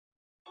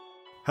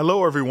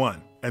Hello,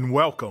 everyone, and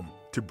welcome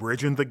to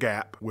Bridging the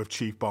Gap with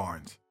Chief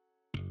Barnes.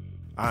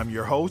 I'm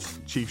your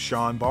host, Chief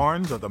Shon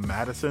Barnes of the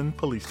Madison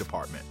Police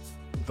Department.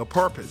 The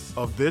purpose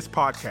of this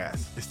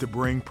podcast is to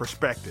bring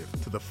perspective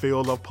to the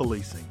field of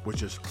policing,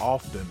 which is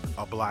often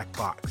a black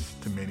box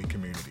to many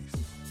communities.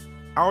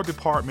 Our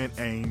department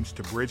aims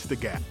to bridge the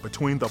gap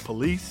between the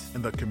police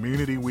and the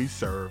community we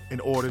serve in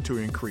order to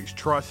increase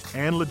trust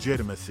and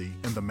legitimacy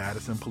in the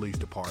Madison Police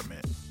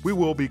Department. We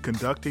will be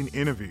conducting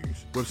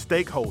interviews with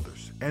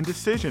stakeholders and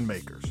decision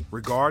makers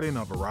regarding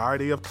a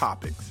variety of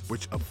topics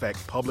which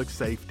affect public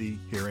safety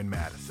here in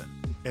Madison.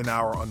 In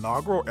our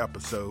inaugural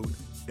episode,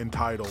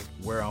 entitled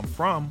Where I'm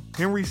From,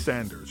 Henry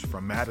Sanders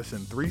from Madison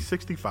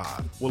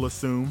 365 will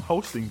assume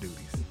hosting duties.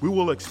 We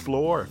will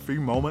explore a few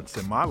moments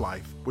in my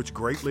life which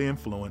greatly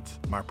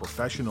influenced my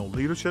professional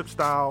leadership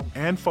style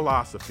and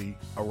philosophy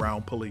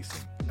around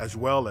policing, as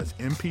well as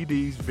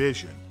MPD's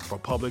vision for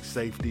public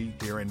safety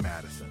here in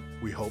Madison.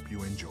 We hope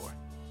you enjoy.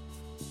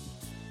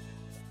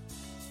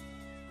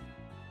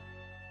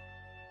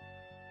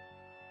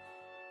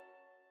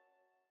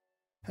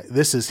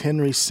 This is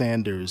Henry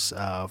Sanders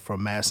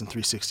from Madison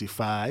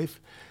 365,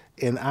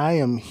 and I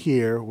am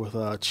here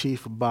with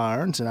Chief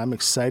Barnes, and I'm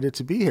excited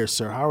to be here,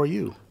 sir. How are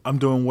you? I'm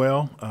doing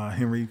well.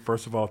 Henry,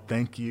 first of all,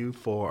 thank you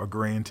for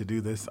agreeing to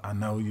do this. I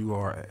know you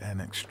are an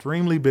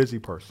extremely busy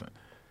person,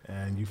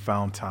 and you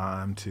found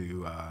time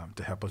to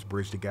help us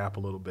bridge the gap a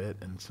little bit,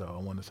 and so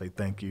I want to say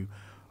thank you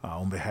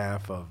on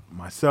behalf of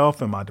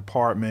myself and my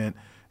department,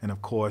 and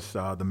of course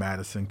the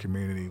Madison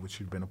community, which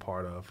you've been a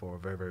part of for a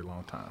very, very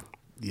long time.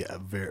 Yeah,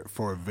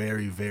 for a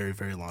very, very,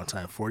 very long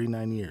time.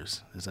 49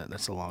 years.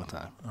 That's a long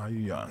time. Are you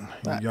young?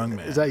 You're a young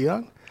man. Is that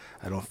young?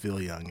 I don't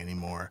feel young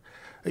anymore.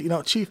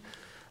 Chief,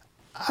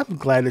 I'm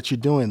glad that you're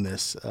doing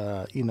this.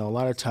 A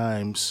lot of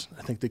times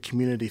I think the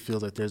community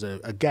feels like there's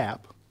a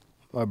gap,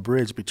 a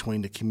bridge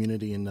between the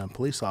community and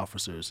police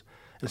officers.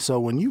 And so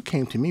when you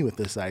came to me with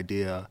this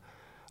idea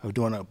of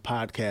doing a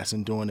podcast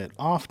and doing it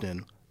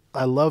often,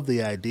 I love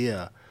the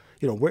idea.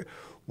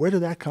 Where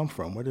did that come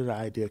from? Where did the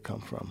idea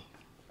come from?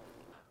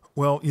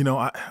 Well,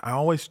 I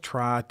always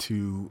try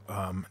to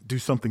do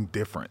something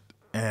different.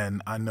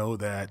 And I know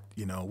that,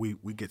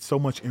 we get so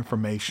much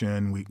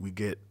information, we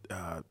get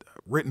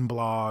written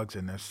blogs,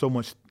 and there's so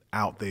much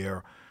out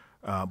there.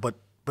 But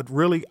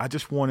really, I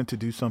just wanted to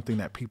do something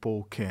that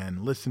people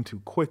can listen to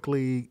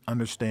quickly,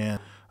 understand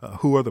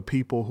who are the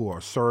people who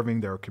are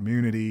serving their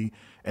community,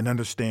 and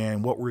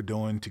understand what we're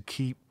doing to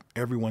keep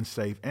everyone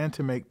safe and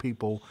to make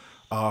people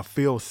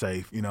feel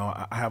safe.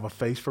 I have a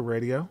face for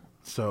radio.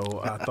 So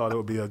I thought it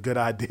would be a good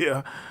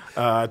idea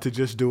to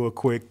just do a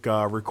quick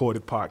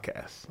recorded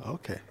podcast.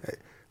 Okay.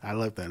 I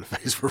love that,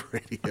 face for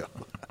radio.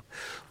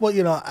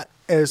 Well,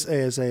 as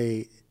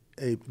a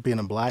being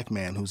a black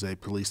man who's a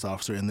police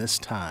officer in this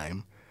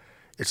time,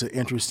 must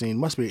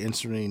be an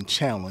interesting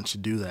challenge to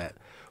do that.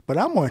 But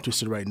I'm more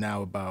interested right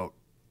now about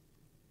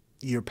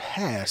your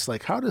past.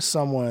 Like, how does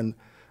someone,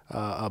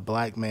 a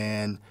black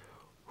man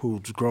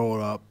who's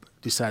grown up,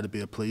 decide to be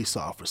a police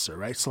officer,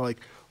 right? So, like,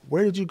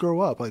 where did you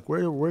grow up? Like,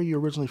 where are you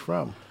originally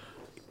from?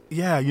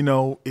 Yeah,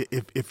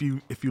 if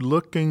you're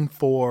looking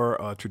for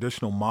a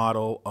traditional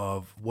model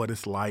of what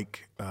it's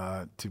like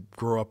to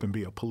grow up and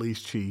be a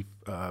police chief,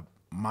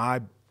 my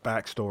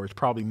backstory is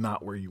probably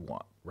not where you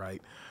want,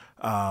 right?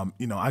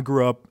 I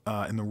grew up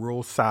in the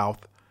rural South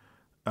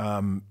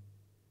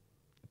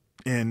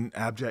in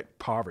abject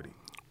poverty.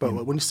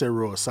 But when you say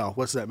rural South,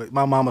 what's that?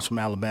 My mama's from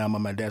Alabama.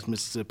 My dad's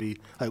Mississippi.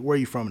 Like, where are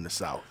you from in the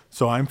South?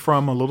 So I'm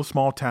from a little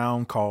small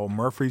town called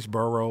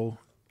Murfreesboro,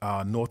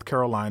 North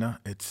Carolina.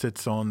 It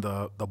sits on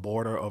the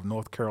border of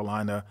North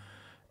Carolina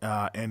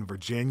and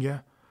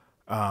Virginia.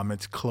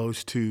 It's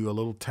close to a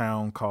little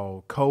town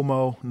called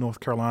Como, North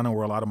Carolina,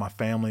 where a lot of my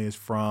family is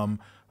from.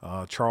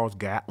 Charles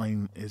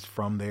Gatling is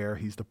from there.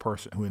 He's the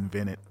person who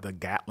invented the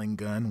Gatling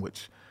gun,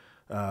 which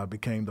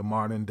became the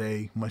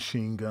modern-day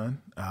machine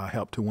gun,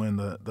 helped to win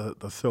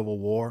the Civil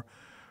War.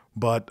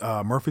 But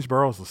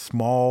Murfreesboro is a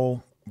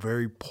small,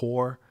 very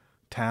poor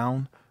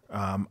town.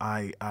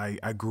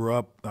 I grew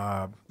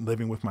up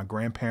living with my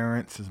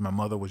grandparents as my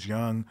mother was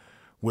young,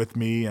 with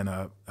me in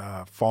a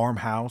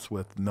farmhouse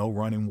with no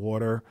running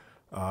water,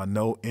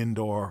 no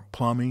indoor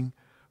plumbing.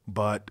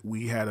 But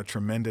we had a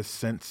tremendous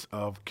sense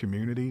of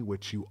community,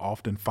 which you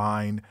often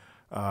find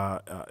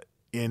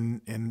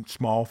in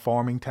small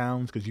farming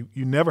towns, because you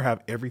never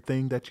have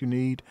everything that you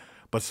need,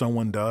 but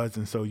someone does.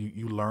 And so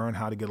you learn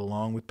how to get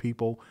along with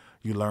people.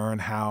 You learn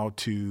how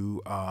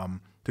to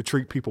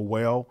treat people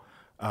well.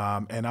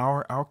 And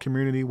our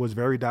community was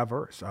very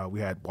diverse. We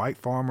had white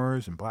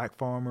farmers and black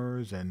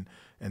farmers, and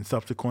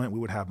subsequent we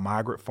would have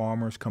migrant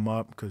farmers come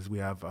up because we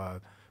have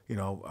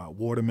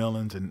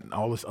watermelons and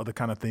all this other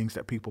kind of things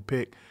that people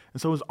pick.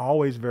 And so it was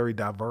always very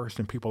diverse,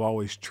 and people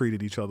always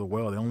treated each other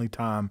well. The only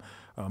time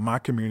my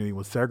community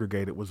was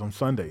segregated was on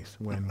Sundays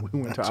when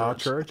we went to our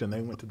church and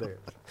they went to theirs.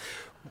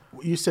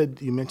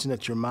 You mentioned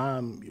that your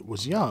mom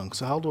was young.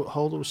 So how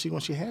old was she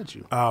when she had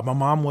you? My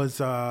mom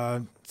was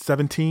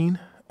 17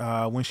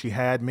 when she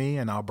had me,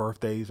 and our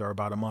birthdays are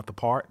about a month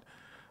apart.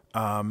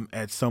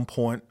 At some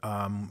point,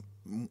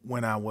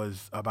 when I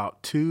was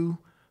about 2,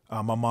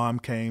 my mom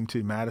came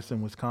to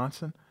Madison,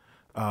 Wisconsin,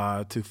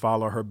 to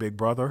follow her big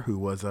brother, who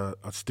was a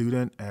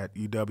student at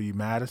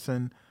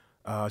UW-Madison.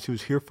 She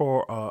was here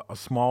for a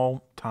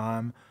small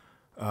time,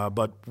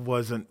 but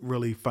wasn't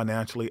really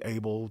financially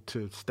able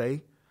to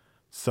stay.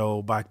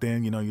 So back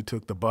then, you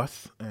took the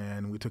bus,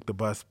 and we took the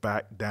bus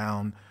back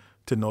down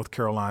to North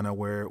Carolina,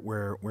 where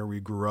we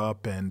grew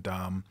up,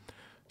 and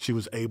she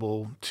was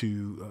able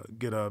to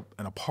get an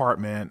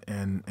apartment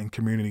in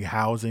community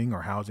housing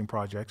or housing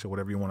projects or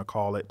whatever you want to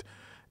call it,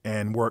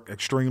 and worked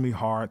extremely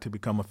hard to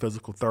become a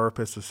physical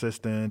therapist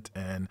assistant,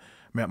 and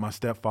met my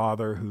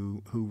stepfather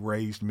who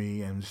raised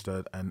me, and just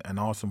an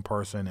awesome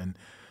person, and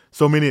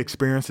so many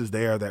experiences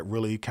there that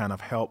really kind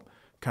of helped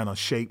kind of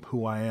shape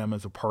who I am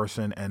as a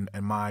person, and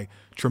my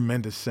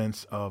tremendous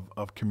sense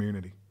of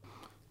community.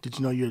 Did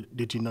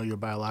you know your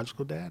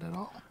biological dad at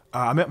all?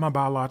 I met my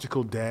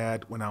biological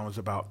dad when I was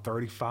about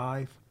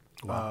 35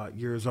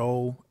 years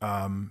old.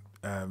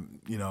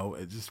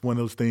 It's just one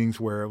of those things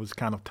where it was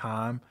kind of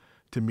time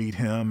to meet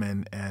him,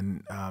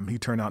 and he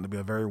turned out to be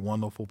a very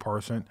wonderful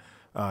person.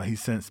 He's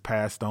since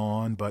passed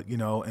on, but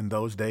in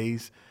those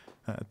days,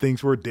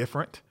 things were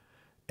different.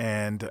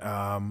 And,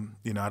 I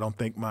don't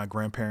think my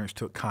grandparents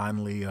took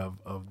kindly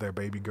of their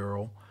baby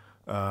girl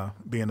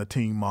being a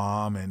teen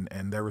mom,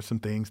 and there were some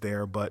things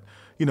there. But,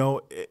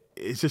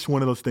 it's just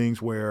one of those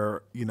things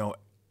where,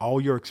 all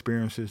your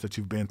experiences that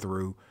you've been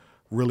through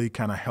really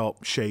kind of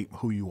help shape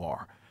who you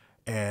are.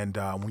 And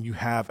when you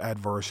have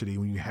adversity,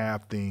 when you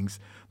have things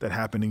that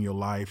happen in your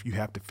life, you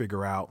have to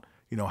figure out,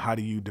 how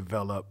do you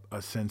develop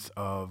a sense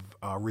of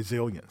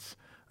resilience?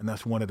 And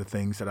that's one of the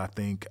things that I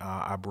think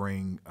I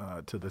bring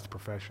to this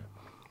profession.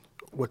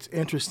 What's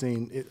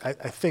interesting, I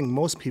think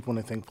most people,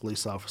 when they think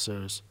police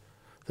officers,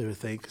 they would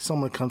think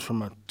someone comes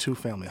from a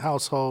 2-family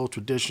household,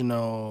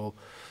 traditional,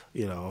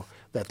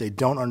 that they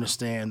don't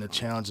understand the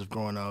challenges of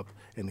growing up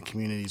in the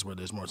communities where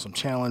there's some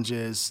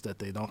challenges, that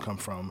they don't come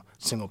from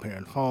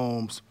single-parent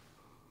homes.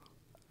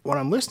 When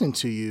I'm listening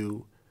to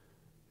you,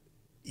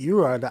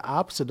 you are the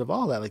opposite of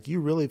all that. Like, you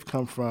really have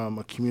come from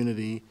a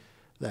community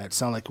that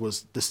sounded like it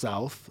was the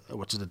South,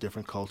 which is a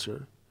different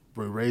culture.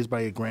 Were raised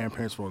by your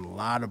grandparents. For a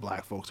lot of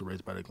black folks were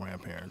raised by their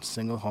grandparents,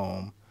 single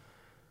home.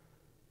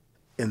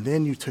 And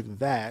then you took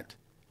that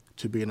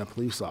to being a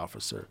police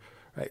officer,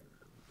 right?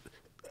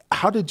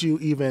 What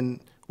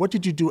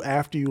did you do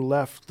after you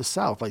left the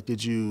South? Like,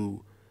 did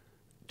you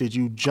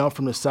jump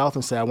from the South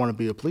and say, I want to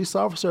be a police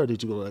officer? Or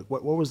did you go, like,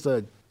 what was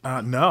the...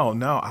 No.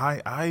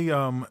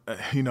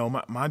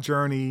 My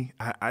journey,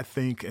 I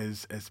think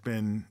has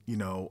been,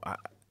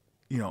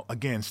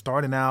 again,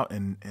 starting out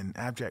in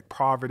abject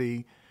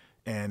poverty.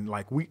 And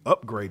like, we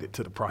upgraded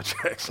to the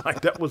projects. Like,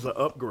 that was an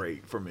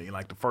upgrade for me.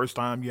 Like, the first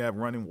time you have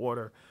running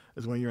water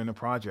is when you're in the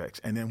projects.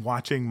 And then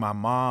watching my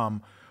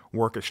mom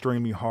work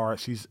extremely hard.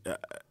 She's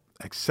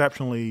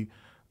exceptionally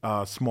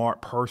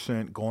smart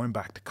person, going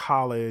back to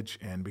college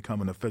and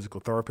becoming a physical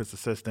therapist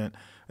assistant.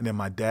 And then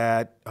my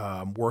dad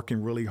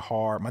working really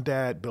hard. My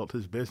dad built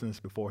his business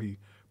before he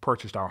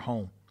purchased our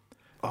home.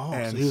 Oh,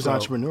 and so he was an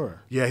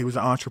entrepreneur. Yeah, he was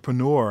an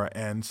entrepreneur,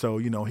 and so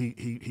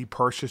he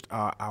purchased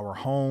our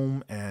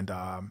home, and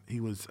he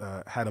was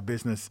had a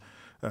business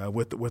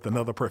with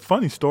another person.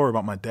 Funny story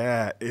about my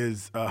dad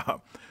is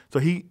so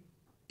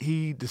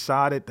he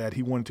decided that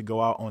he wanted to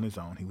go out on his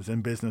own. He was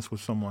in business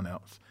with someone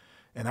else,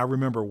 and I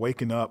remember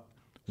waking up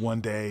one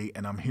day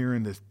and I'm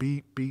hearing this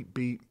beep beep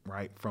beep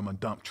right from a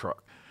dump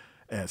truck,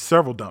 and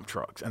several dump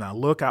trucks, and I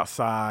look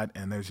outside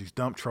and there's these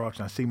dump trucks,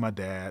 and I see my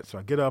dad. So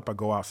I get up, I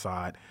go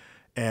outside.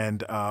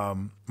 And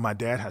my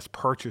dad has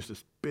purchased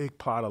this big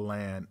plot of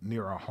land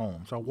near our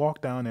home. So I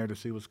walk down there to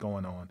see what's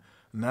going on.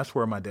 And that's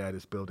where my dad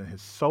is building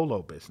his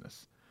solo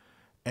business.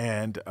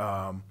 And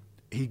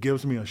he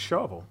gives me a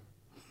shovel,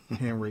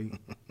 Henry,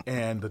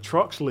 and the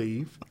trucks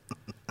leave.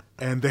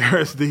 And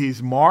there's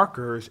these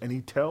markers, and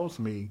he tells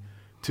me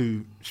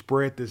to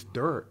spread this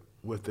dirt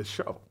with this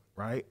shovel,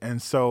 right?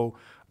 And so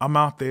I'm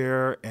out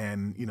there,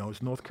 and,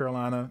 it's North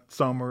Carolina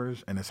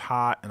summers, and it's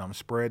hot, and I'm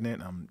spreading it,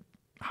 and I'm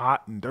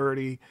hot and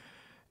dirty.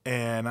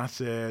 And I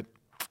said,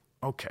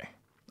 okay.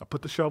 I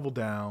put the shovel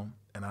down,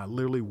 and I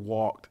literally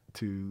walked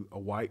to a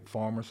white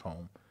farmer's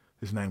home.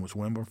 His name was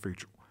Wimber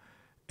Future.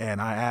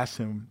 And I asked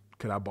him,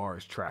 could I borrow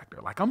his tractor?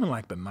 Like, I'm in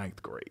like the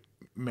 9th grade,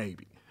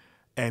 maybe.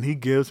 And he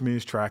gives me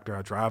his tractor.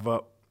 I drive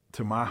up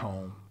to my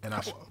home, and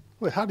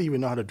Wait, how do you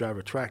even know how to drive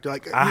a tractor?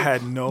 Like, I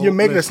had no... You're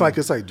making it's like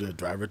just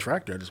drive a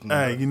tractor.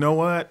 Hey, you know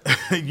what?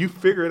 You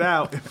figure it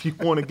out if you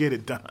want to get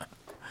it done.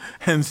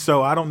 And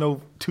so I don't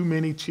know too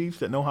many chiefs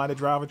that know how to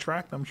drive a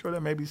tractor. I'm sure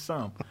there may be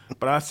some,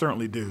 but I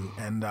certainly do.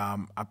 And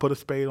I put a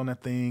spade on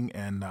that thing,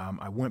 and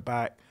I went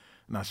back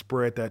and I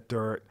spread that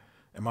dirt.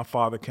 And my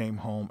father came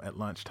home at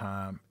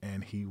lunchtime,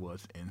 and he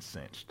was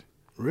incensed.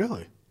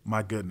 Really?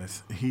 My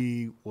goodness.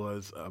 He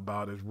was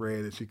about as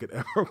red as you could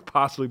ever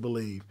possibly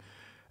believe.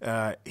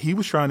 He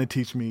was trying to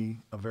teach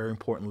me a very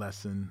important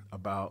lesson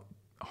about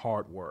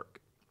hard work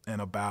and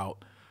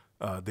about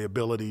the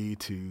ability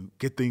to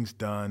get things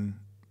done,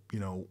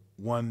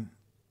 one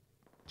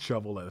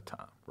shovel at a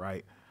time,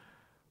 right?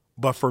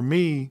 But for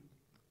me,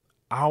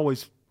 I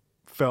always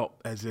felt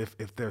as if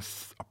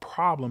there's a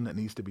problem that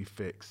needs to be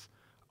fixed,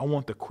 I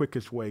want the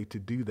quickest way to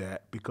do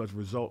that because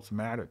results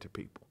matter to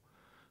people.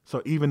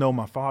 So even though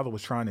my father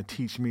was trying to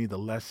teach me the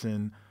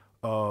lesson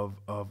of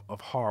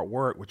hard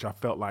work, which I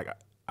felt like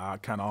I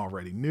kind of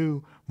already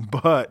knew,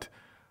 but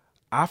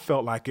I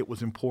felt like it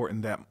was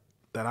important that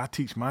I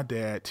teach my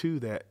dad too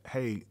that,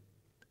 hey,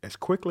 as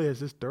quickly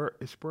as this dirt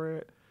is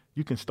spread,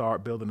 you can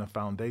start building a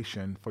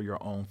foundation for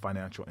your own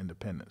financial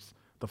independence,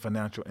 the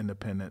financial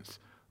independence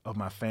of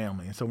my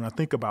family. And so when I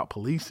think about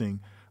policing,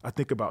 I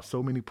think about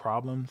so many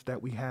problems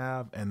that we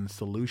have and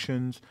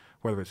solutions,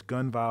 whether it's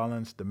gun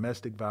violence,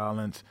 domestic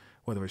violence,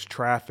 whether it's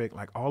traffic,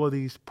 like all of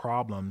these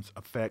problems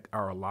affect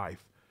our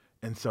life.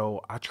 And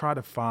so I try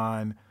to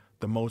find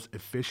the most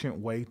efficient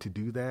way to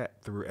do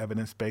that through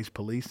evidence-based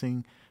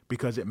policing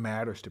because it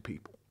matters to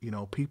people.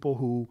 People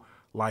who,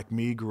 like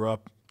me, grew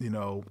up,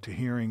 to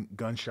hearing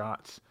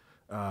gunshots,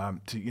 I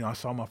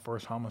saw my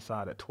first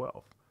homicide at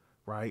 12,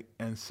 right?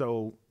 And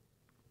so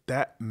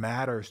that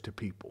matters to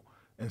people.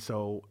 And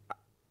so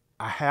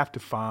I have to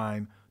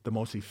find the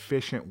most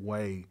efficient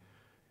way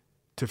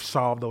to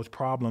solve those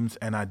problems,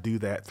 and I do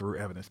that through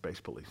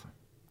evidence-based policing.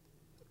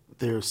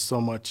 There's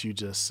so much you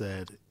just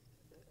said.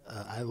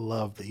 I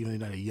love that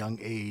even at a young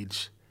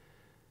age,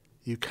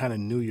 you kind of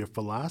knew your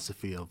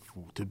philosophy of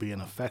to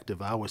being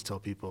effective. I always tell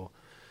people,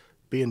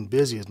 being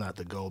busy is not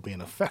the goal.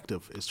 Being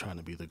effective is trying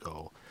to be the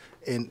goal.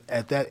 And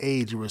at that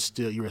age, you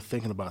were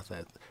thinking about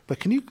that. But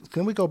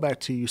can we go back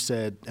to, you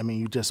said,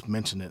 you just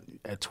mentioned it.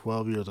 At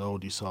 12 years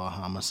old, you saw a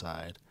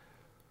homicide.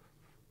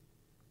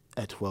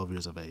 At 12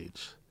 years of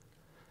age,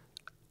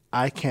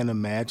 I can't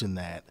imagine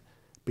that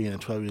being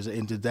at 12 years.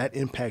 And did that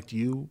impact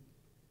you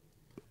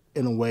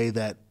in a way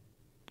that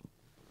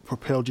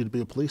propelled you to be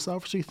a police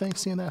officer, you think,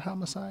 seeing that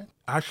homicide?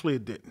 Actually,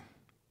 it didn't.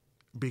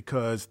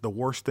 Because the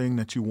worst thing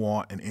that you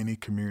want in any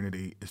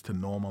community is to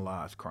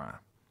normalize crime.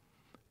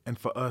 And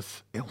for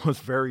us, it was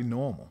very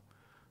normal.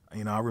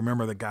 I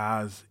remember the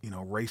guys,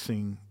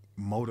 racing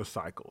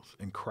motorcycles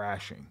and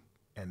crashing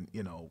and,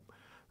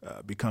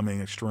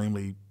 becoming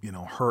extremely,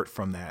 hurt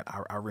from that.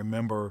 I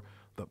remember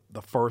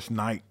the first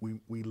night we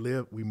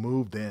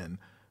moved in,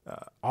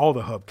 all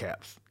the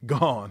hubcaps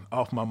gone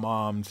off my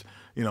mom's,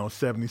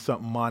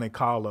 70-something Monte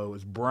Carlo. It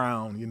was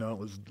brown, it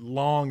was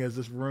long as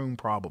this room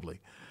probably.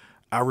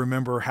 I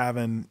remember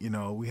having,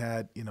 we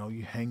had,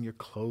 you hang your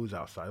clothes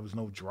outside. There was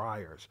no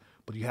dryers,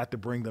 but you had to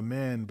bring them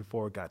in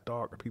before it got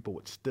dark or people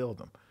would steal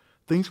them.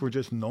 Things were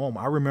just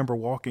normal. I remember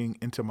walking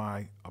into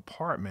my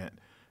apartment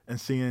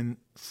and seeing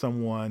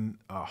someone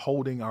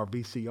holding our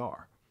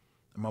VCR.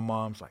 And my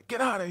mom's like, "Get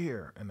out of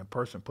here." And the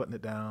person putting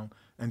it down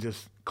and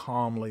just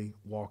calmly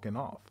walking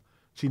off.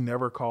 She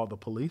never called the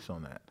police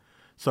on that.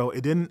 So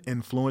it didn't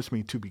influence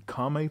me to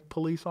become a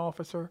police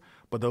officer,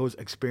 but those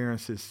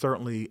experiences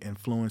certainly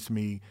influenced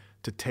me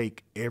to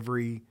take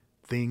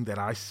everything that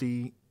I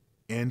see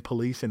in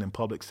police and in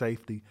public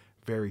safety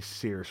very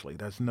seriously.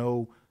 That's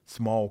no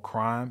small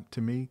crime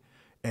to me.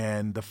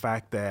 And the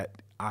fact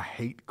that I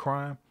hate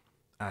crime,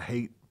 I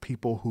hate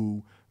people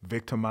who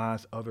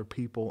victimize other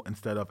people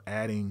instead of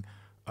adding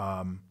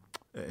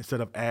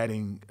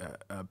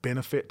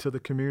benefit to the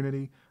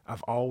community.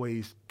 I've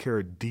always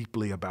cared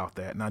deeply about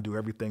that, and I do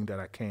everything that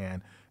I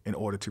can in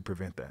order to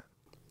prevent that.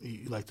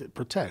 You like to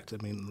protect.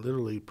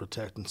 Literally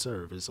protect and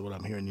serve is what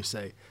I'm hearing you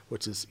say,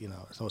 which is,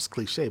 it's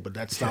cliche, but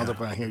that sounds like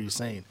what I hear you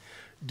saying.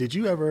 Did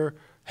you ever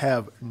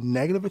have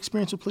negative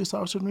experience with police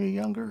officers when you were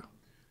younger?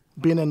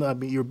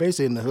 You were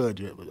basically in the hood,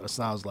 it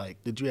sounds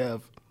like. Did you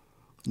have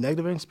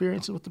negative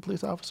experiences with the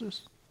police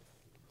officers?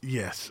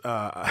 Yes.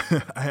 I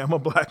am a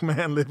black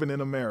man living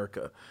in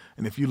America.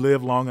 And if you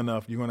live long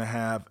enough, you're going to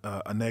have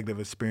a negative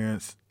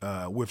experience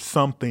with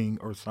something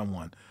or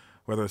someone,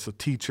 whether it's a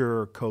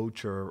teacher or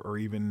coach or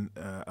even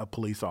a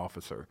police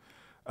officer.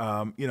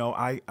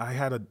 I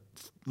had a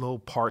little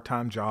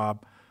part-time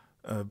job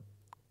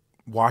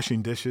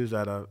washing dishes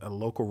at a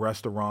local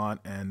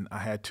restaurant, and I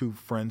had two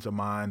friends of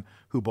mine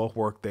who both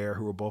worked there,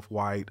 who were both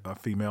white, a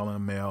female and a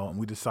male, and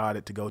we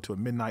decided to go to a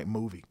midnight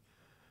movie.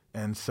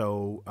 And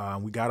so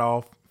we got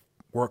off,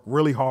 worked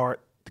really hard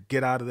to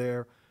get out of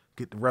there,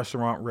 get the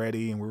restaurant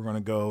ready, and we were going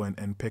to go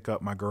and pick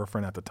up my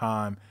girlfriend at the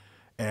time.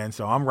 And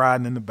so I'm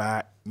riding in the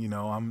back,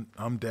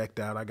 I'm decked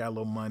out. I got a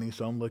little money,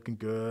 so I'm looking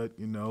good,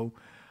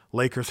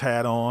 Lakers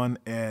hat on,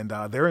 and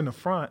they're in the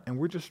front, and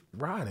we're just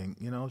riding,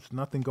 there's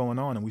nothing going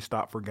on. And we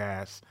stopped for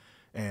gas,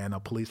 and a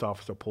police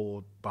officer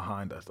pulled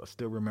behind us. I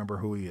still remember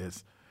who he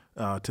is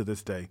to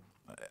this day.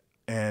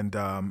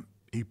 And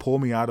he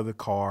pulled me out of the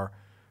car,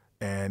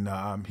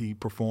 and he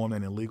performed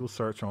an illegal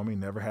search on me,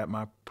 never had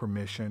my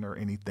permission or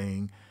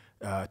anything.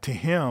 To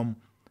him,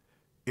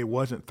 it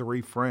wasn't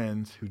three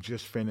friends who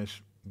just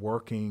finished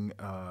working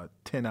a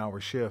 10-hour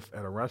shift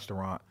at a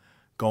restaurant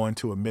going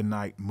to a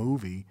midnight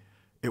movie.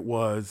 It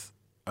was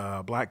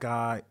a black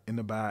guy in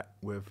the back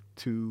with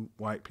two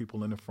white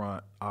people in the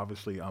front.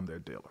 Obviously, I'm their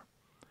dealer.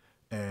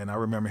 And I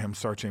remember him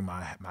searching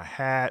my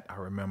hat. I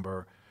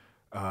remember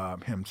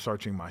him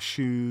searching my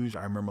shoes.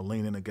 I remember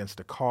leaning against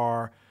the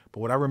car. But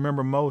what I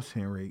remember most,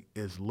 Henry,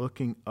 is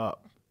looking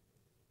up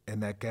in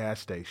that gas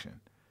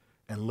station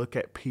and look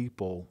at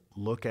people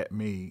look at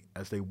me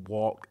as they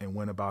walked and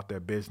went about their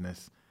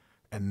business,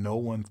 and no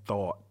one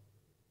thought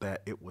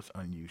that it was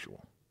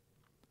unusual.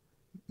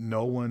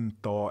 No one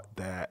thought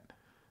that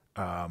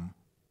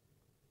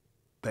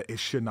that it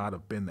should not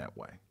have been that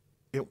way.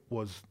 It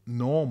was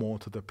normal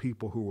to the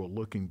people who were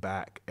looking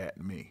back at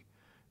me.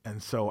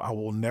 And so I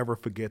will never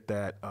forget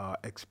that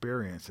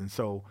experience. And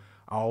so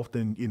I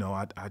often,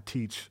 I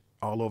teach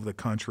all over the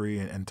country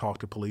and talk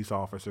to police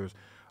officers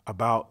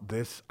about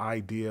this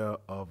idea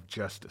of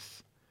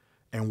justice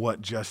and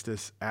what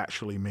justice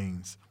actually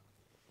means.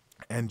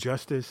 And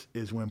justice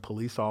is when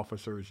police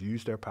officers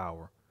use their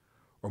power,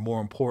 or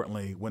more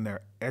importantly, when they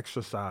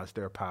exercise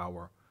their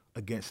power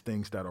against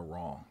things that are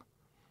wrong.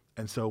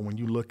 And so when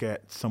you look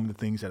at some of the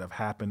things that have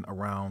happened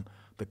around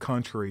the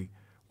country,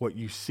 what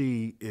you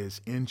see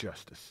is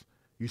injustice.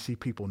 You see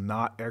people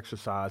not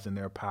exercising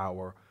their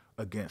power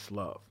against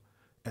love.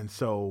 And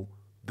so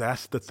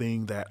that's the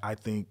thing that I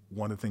think,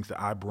 one of the things that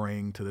I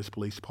bring to this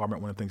police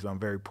department, one of the things that I'm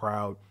very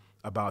proud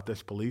about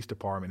this police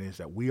department is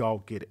that we all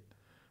get it.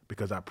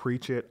 Because I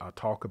preach it, I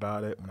talk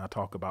about it when I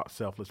talk about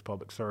selfless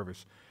public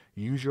service.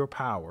 Use your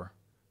power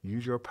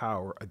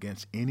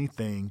against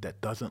anything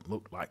that doesn't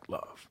look like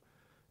love.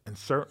 And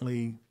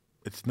certainly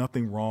it's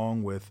nothing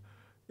wrong with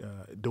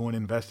doing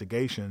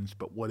investigations,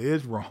 but what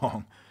is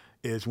wrong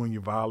is when you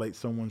violate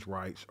someone's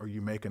rights or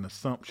you make an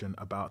assumption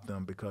about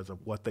them because of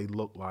what they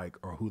look like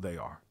or who they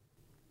are.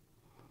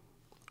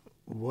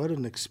 What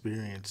an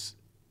experience,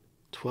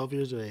 12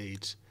 years of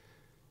age,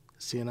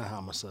 seeing a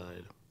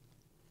homicide.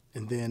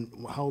 And then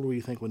how old were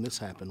you think when this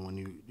happened? When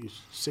you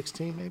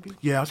 16 maybe?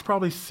 Yeah, I was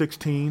probably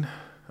 16.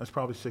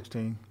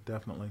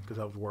 Definitely, because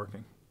I was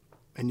working.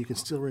 And you can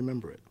still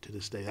remember it to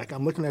this day. Like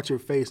I'm looking at your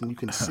face and you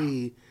can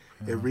see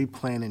it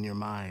replaying in your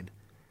mind.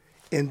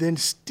 And then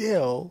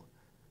still,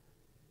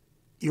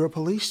 you're a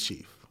police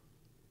chief.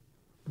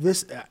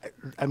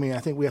 I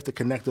think we have to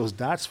connect those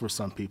dots for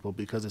some people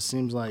because it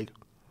seems like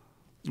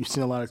you've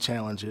seen a lot of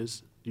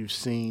challenges. You've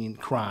seen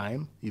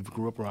crime. You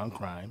grew up around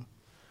crime.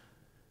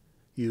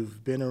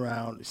 You've been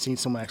around, seen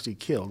someone actually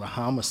killed, a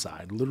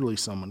homicide, literally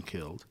someone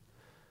killed.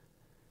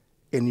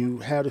 And you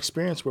had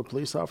experience where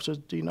police officers,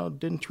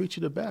 didn't treat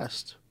you the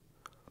best.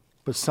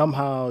 But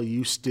somehow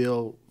you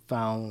still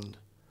found,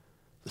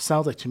 it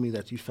sounds like to me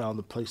that you found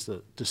the place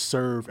to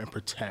serve and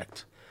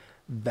protect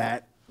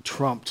that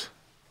trumped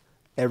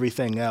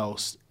everything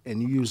else.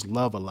 And you used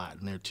love a lot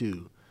in there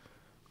too.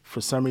 For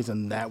some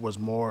reason, that was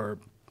more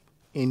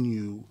in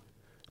you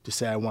to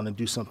say, I want to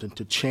do something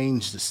to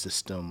change the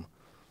system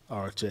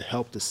or to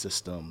help the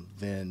system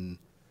than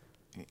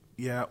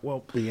be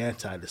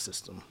anti the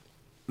system?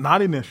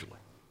 Not initially.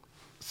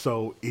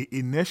 So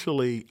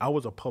initially, I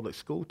was a public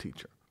school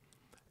teacher.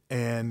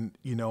 And,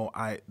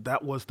 that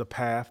was the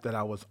path that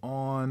I was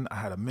on. I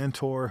had a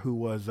mentor who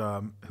was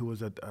a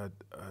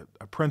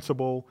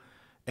principal,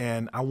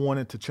 and I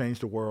wanted to change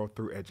the world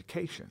through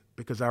education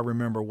because I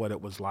remember what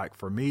it was like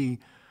for me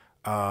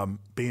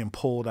being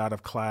pulled out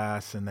of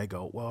class and they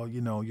go, well,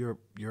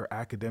 you're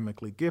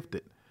academically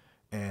gifted.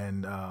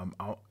 And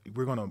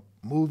we're going to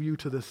move you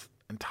to this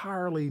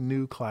entirely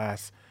new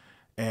class,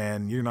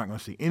 and you're not going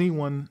to see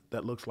anyone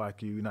that looks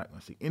like you. You're not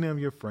going to see any of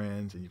your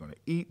friends, and you're going to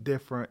eat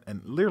different.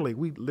 And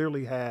we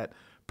literally had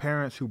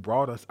parents who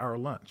brought us our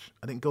lunch.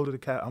 I didn't go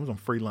to I was on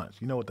free lunch.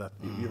 You know what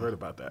you heard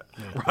about that,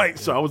 right? Yeah.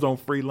 So I was on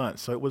free lunch.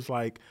 So it was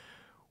like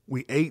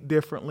we ate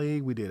differently.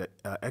 We did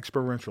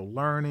experiential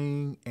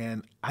learning,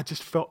 and I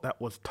just felt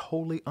that was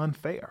totally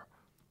unfair.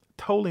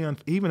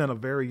 Even at a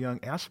very young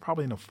age. I was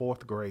probably in the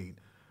 4th grade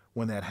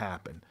when that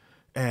happened.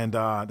 And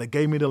they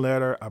gave me the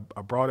letter.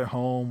 I brought it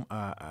home.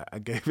 I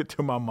gave it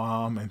to my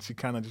mom, and she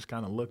kind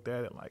of looked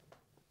at it like,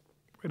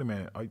 wait a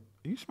minute, are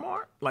you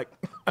smart? Like,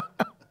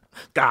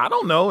 God, I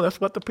don't know. That's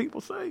what the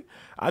people say.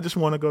 I just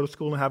want to go to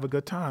school and have a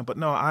good time. But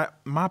no,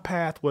 my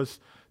path was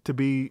to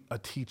be a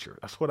teacher.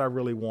 That's what I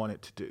really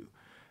wanted to do.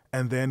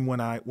 And then when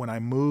I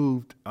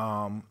moved,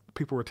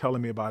 people were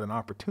telling me about an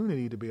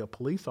opportunity to be a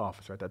police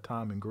officer at that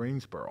time in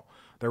Greensboro.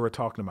 They were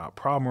talking about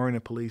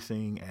problem-oriented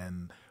policing,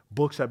 and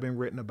books had been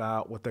written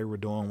about what they were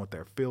doing with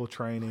their field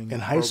training.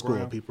 In high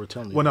school, people were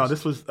telling you. Well, no,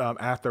 this was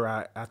after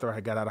I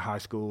got out of high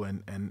school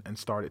and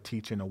started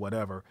teaching or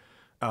whatever.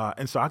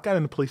 And so I got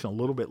into policing a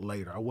little bit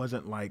later. I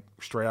wasn't like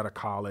straight out of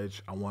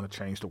college, I want to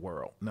change the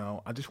world.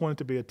 No, I just wanted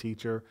to be a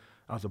teacher.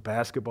 I was a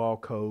basketball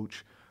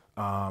coach,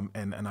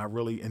 and I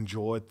really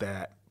enjoyed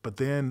that. But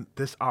then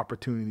this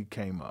opportunity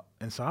came up.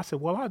 And so I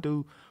said, well, I'll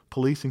do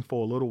policing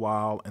for a little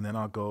while, and then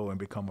I'll go and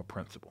become a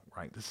principal,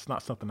 right? This is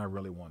not something I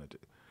really want to do.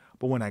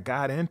 But when I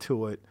got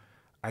into it,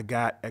 I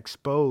got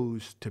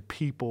exposed to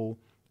people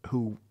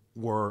who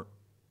were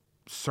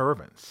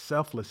servants,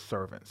 selfless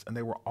servants, and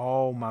they were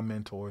all my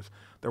mentors.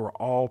 They were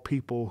all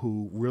people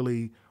who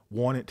really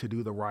wanted to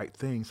do the right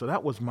thing. So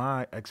that was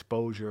my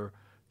exposure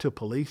to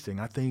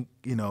policing. I think,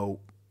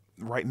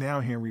 right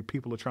now, Henry,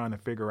 people are trying to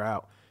figure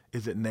out,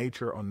 is it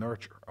nature or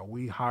nurture? Are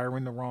we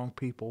hiring the wrong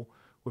people?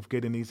 with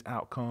getting these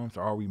outcomes,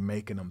 or are we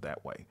making them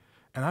that way?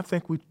 And I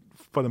think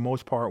for the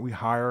most part, we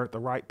hire the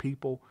right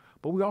people,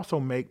 but we also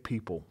make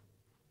people.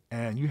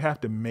 And you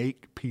have to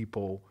make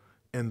people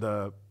in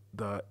the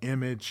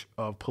image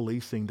of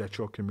policing that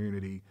your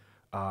community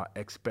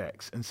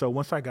expects. And so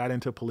once I got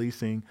into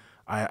policing,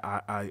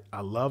 I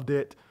loved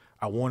it.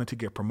 I wanted to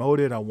get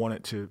promoted. I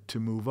wanted to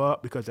move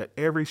up, because at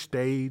every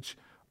stage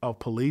of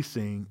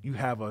policing, you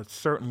have a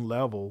certain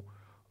level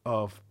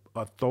of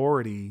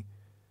authority,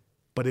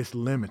 but it's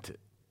limited.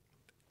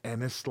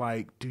 And it's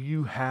like, do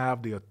you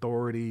have the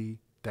authority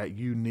that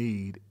you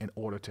need in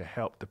order to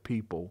help the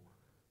people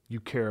you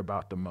care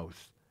about the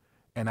most?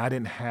 And I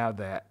didn't have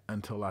that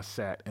until I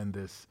sat in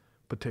this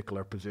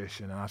particular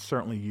position. And I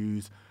certainly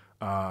use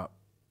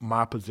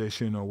my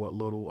position, or what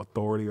little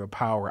authority or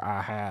power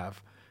I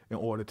have, in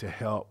order to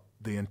help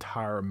the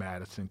entire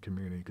Madison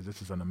community, because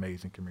this is an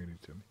amazing community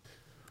to me.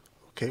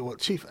 Okay, well,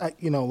 Chief,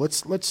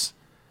 let's.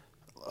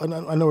 I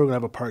know we're gonna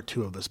have a part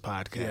 2 of this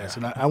podcast,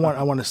 and I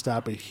want to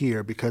stop it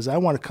here, because I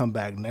want to come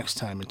back next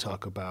time and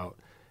talk about,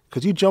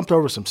 because you jumped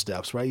over some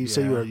steps, right? You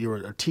say you were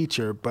a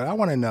teacher, but I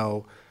want to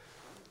know,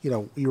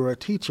 you were a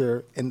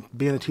teacher, and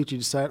being a teacher, you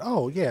decided,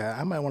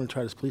 I might want to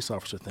try this police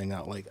officer thing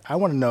out. Like, I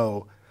want to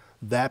know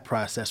that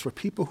process for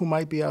people who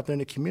might be out there in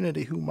the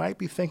community who might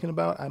be thinking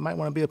about, I might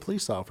want to be a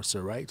police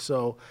officer, right?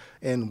 So,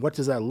 and what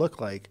does that look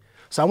like?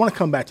 So I want to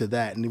come back to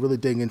that and really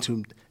dig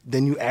into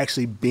then you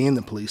actually being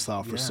the police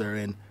officer,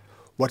 and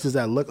what does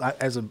that look like?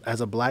 As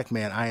a black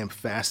man, I am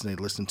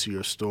fascinated listening to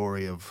your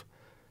story of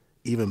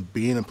even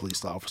being a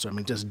police officer. I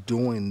mean, just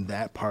doing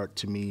that part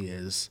to me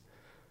it's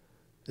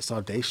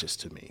audacious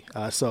to me.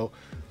 So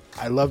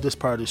I love this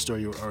part of the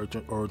story, your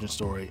origin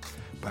story,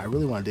 but I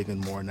really want to dig in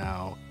more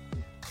now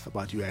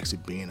about you actually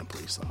being a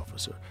police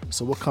officer.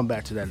 So we'll come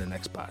back to that in the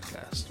next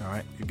podcast. All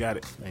right, you got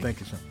it. Thank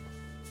you, Shon.